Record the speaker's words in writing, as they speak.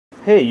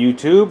Hey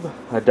YouTube,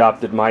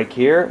 AdoptedMike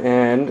here,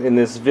 and in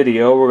this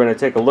video we're going to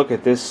take a look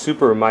at this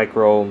super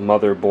micro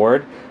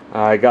motherboard.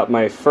 I got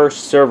my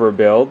first server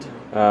build,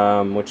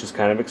 which is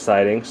kind of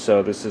exciting.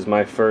 So this is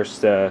my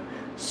first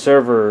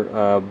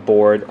server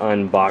board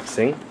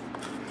unboxing.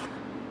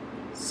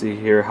 See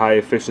here, high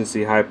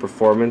efficiency, high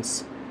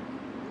performance.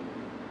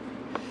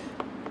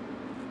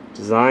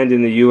 Designed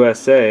in the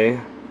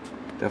USA,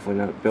 definitely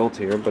not built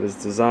here, but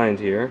it's designed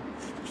here.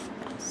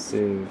 Let's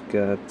see, we've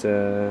got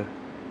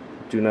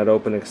do not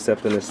open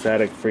except in a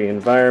static free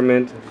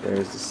environment.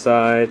 There's the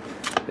side,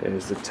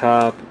 there's the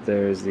top,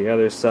 there's the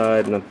other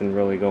side, nothing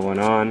really going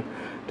on.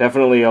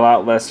 Definitely a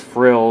lot less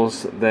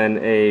frills than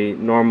a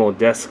normal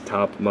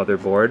desktop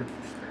motherboard.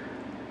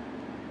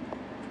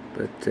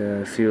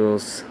 But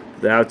feels,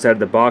 the outside of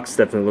the box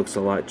definitely looks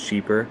a lot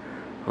cheaper,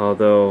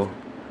 although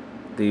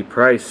the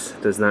price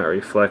does not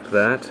reflect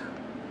that.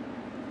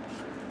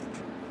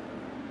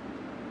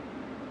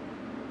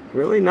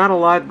 Really not a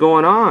lot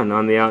going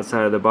on the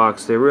outside of the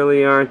box. They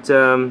really aren't,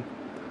 I mean,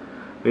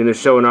 they're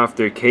showing off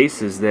their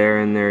cases there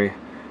and their,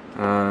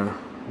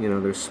 you know,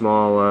 their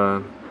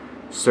small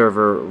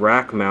server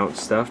rack mount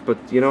stuff, but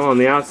you know, on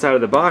the outside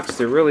of the box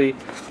there really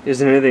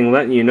isn't anything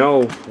letting you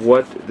know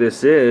what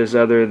this is,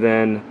 other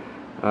than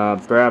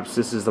perhaps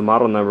this is the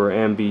model number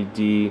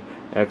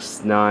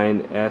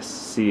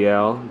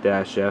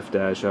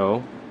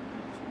MBDX9SCL-F-O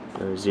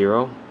or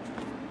 0.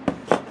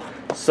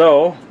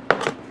 So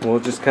we'll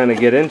just kind of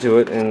get into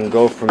it and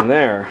go from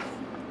there.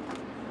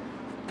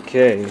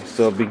 Okay,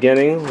 so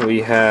beginning we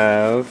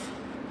have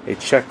a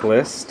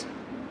checklist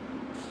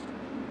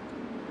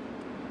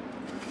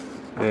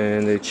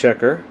and a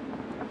checker.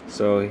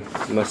 So he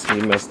must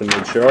have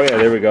made sure. Oh yeah,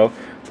 there we go.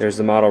 There's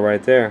the model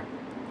right there.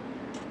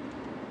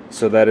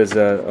 So that is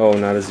a, oh,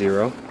 not a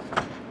 0.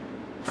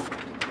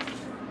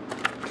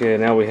 Okay,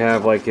 now we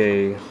have like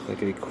a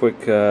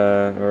quick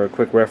or a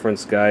quick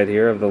reference guide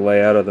here of the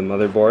layout of the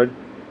motherboard.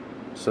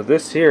 So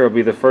this here will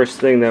be the first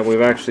thing that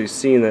we've actually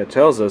seen that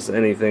tells us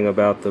anything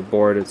about the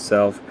board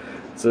itself.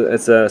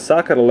 It's a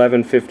socket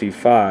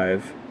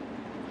 1155,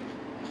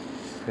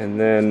 and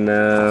then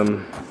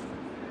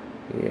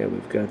yeah,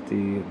 we've got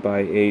the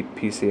by 8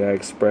 PCI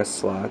Express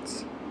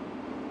slots.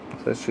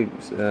 So that should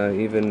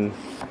even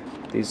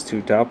these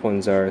two top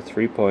ones are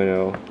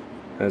 3.0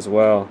 as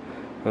well.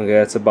 Okay,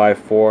 that's a by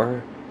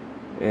 4,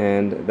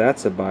 and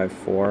that's a by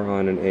 4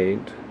 on an 8.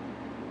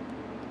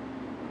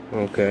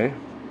 Okay.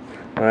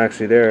 Well,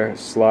 actually there,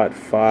 slot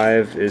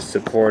 5 is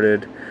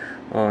supported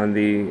on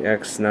the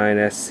X9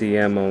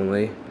 SCM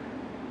only.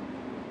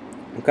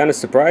 I'm kind of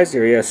surprised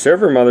here. Yeah,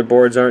 server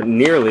motherboards aren't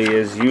nearly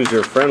as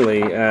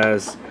user-friendly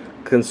as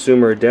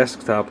consumer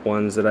desktop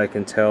ones that I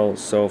can tell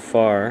so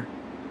far.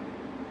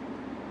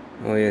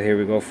 Oh yeah, here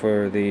we go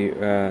for the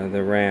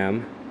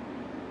RAM.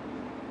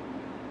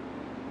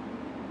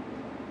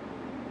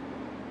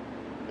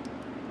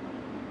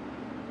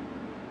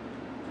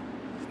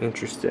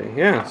 Interesting.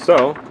 Yeah,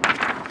 so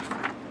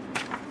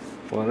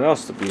what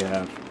else do we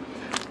have?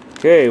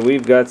 Okay,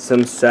 we've got some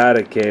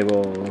SATA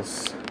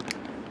cables.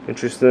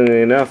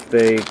 Interestingly enough,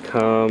 they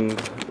come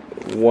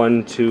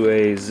one to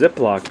a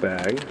Ziploc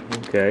bag.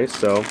 Okay,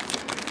 so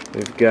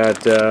we've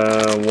got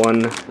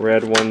one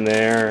red one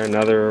there,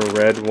 another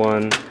red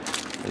one,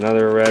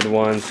 another red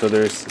one. So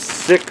there's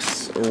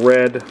 6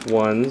 red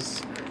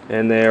ones,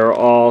 and they are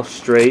all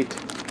straight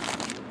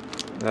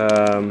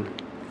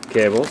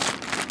cables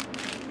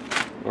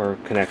or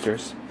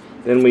connectors.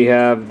 Then we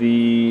have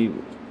the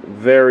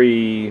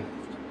very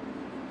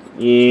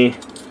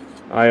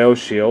I/O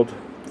shield,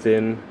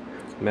 thin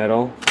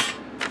metal.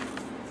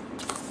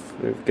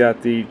 We've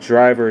got the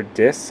driver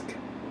disc,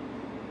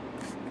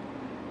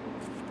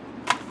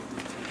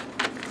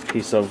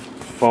 piece of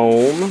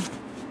foam,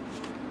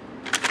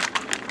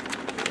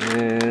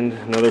 and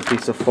another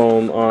piece of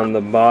foam on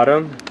the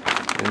bottom,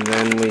 and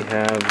then we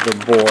have the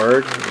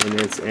board in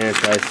its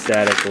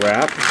anti-static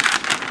wrap.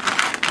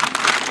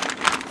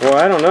 Well,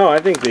 I don't know. I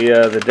think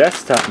the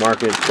desktop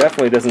market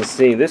definitely doesn't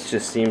seem. This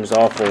just seems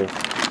awful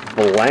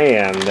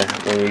bland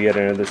when we get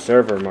into the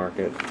server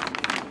market.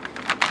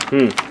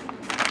 This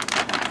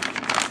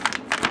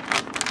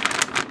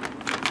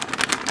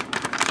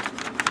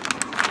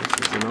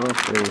is an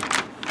awfully.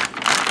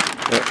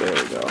 Oh, there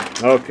we go.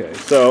 Okay,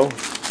 so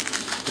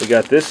we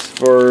got this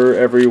for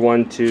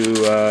everyone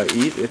to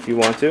eat if you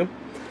want to.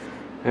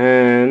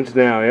 And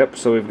now, yep.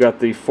 So we've got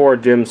the 4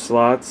 DIMM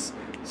slots.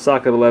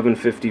 Socket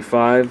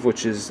 1155,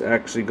 which is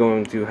actually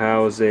going to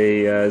house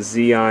a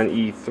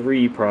Xeon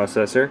E3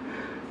 processor,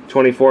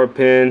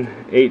 24-pin,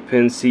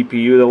 8-pin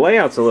CPU. The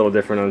layout's a little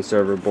different on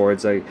server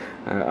boards. I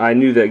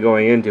knew that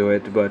going into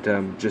it, but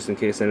just in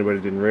case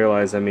anybody didn't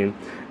realize, I mean,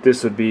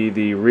 this would be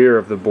the rear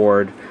of the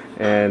board,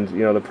 and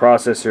you know, the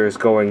processor is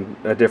going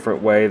a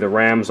different way. The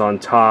RAM's on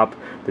top,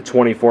 the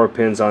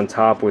 24-pin's on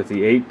top with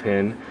the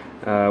 8-pin.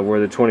 Where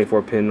the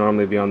 24-pin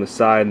normally be on the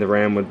side, and the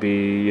RAM would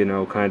be, you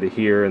know, kind of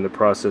here, and the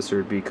processor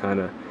would be kind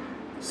of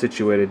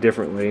situated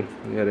differently.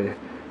 You got a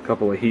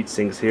couple of heat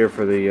sinks here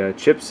for the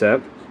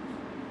chipset,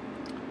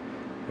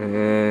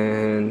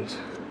 and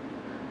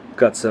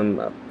got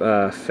some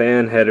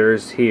fan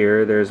headers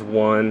here. There's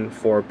one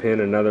 4-pin,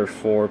 another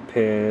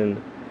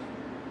 4-pin.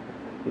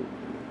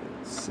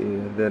 Let's see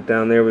that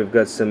down there. We've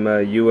got some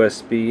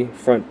USB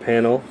front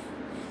panel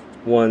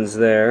ones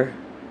there.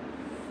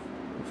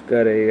 We've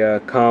got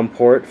a COM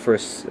port for,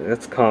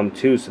 that's COM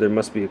 2, so there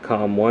must be a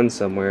COM 1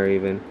 somewhere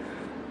even.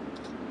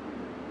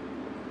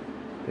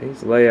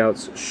 These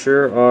layouts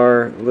sure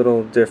are a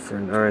little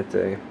different, aren't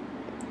they?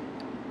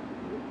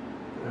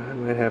 I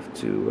might have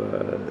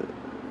to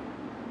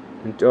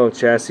oh,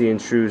 chassis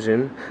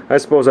intrusion. I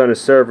suppose on a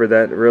server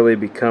that really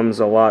becomes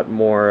a lot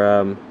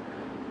more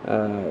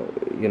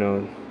you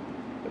know,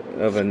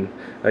 of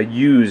a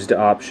used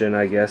option,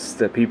 I guess,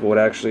 that people would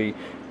actually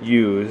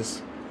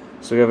use.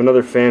 So we have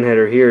another fan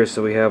header here,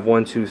 so we have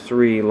 1, 2,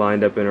 3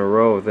 lined up in a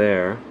row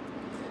there.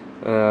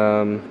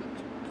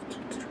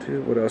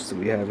 What else do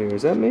we have here?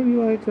 Is that maybe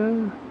like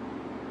not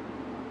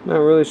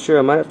really sure.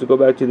 I might have to go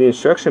back to the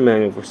instruction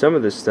manual for some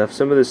of this stuff.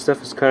 Some of this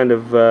stuff is kind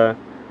of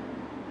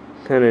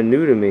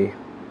new to me.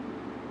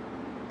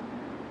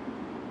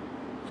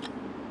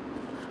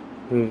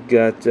 We've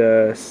got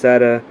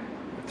SATA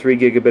 3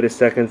 gigabit a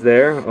second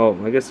there. Oh,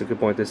 I guess I could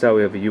point this out.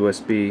 We have a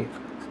USB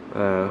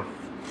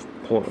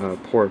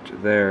port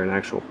there, an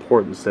actual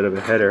port instead of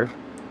a header.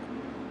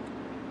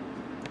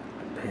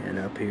 Pan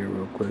up here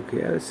real quick.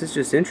 Yeah, this is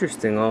just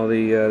interesting. All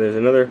the there's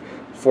another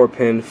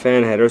 4-pin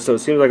fan header. So it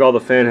seems like all the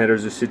fan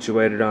headers are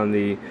situated on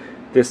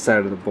this side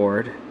of the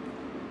board.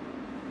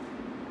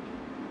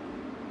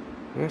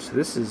 Yeah, so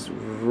this is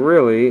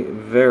really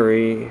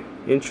very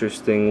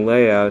interesting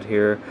layout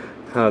here.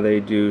 How they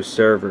do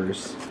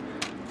servers.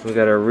 We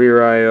got a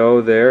rear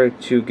I/O there,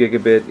 2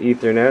 gigabit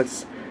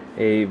Ethernets,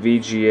 a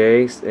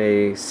VGA,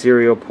 a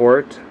serial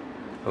port.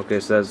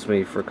 Okay, so that's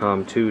me for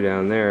COM 2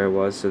 down there. It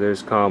was, so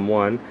there's COM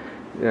 1.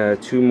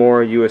 2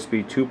 more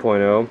USB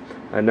 2.0,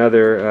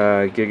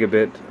 another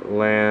gigabit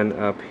LAN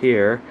up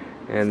here,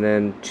 and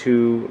then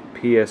 2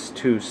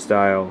 PS2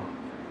 style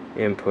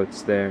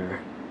inputs there.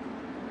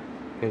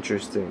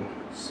 Interesting.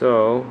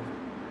 So,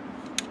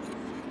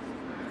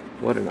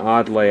 what an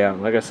odd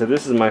layout. Like I said,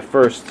 this is my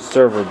first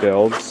server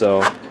build,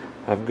 so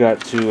I've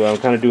got to, I'm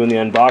kind of doing the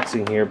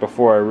unboxing here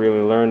before I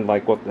really learned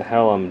like what the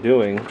hell I'm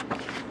doing.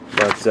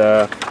 But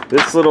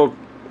this little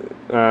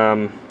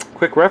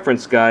quick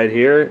reference guide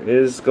here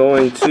is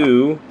going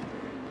to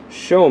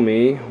show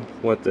me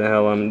what the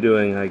hell I'm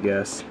doing, I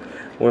guess,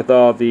 with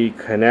all the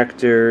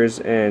connectors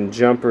and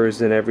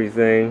jumpers and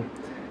everything.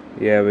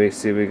 Yeah, we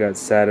see we got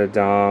SATA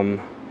DOM,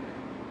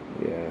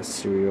 yeah,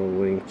 serial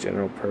link,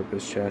 general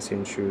purpose, chassis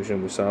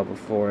intrusion, we saw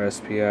before,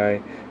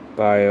 SPI,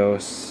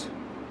 BIOS.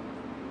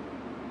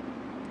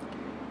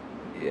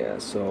 Yeah,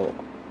 so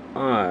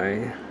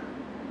I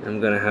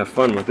am gonna have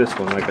fun with this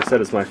one. Like I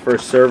said, it's my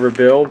first server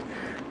build.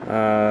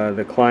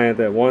 The client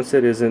that wants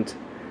it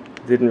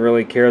didn't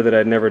really care that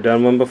I'd never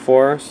done one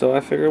before, so I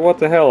figured, what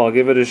the hell, I'll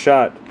give it a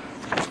shot.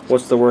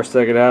 What's the worst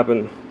that could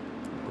happen?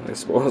 I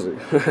suppose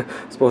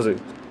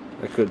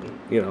I could,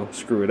 you know,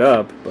 screw it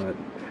up, but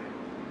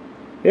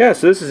yeah,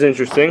 so this is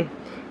interesting.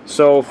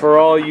 So for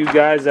all you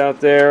guys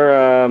out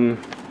there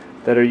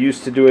that are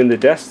used to doing the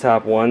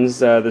desktop ones,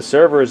 the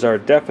servers are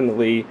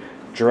definitely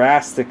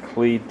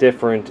drastically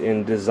different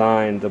in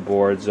design, the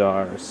boards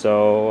are.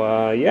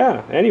 So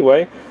yeah,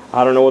 anyway,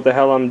 I don't know what the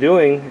hell I'm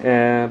doing,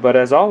 but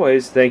as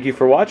always, thank you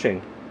for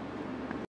watching.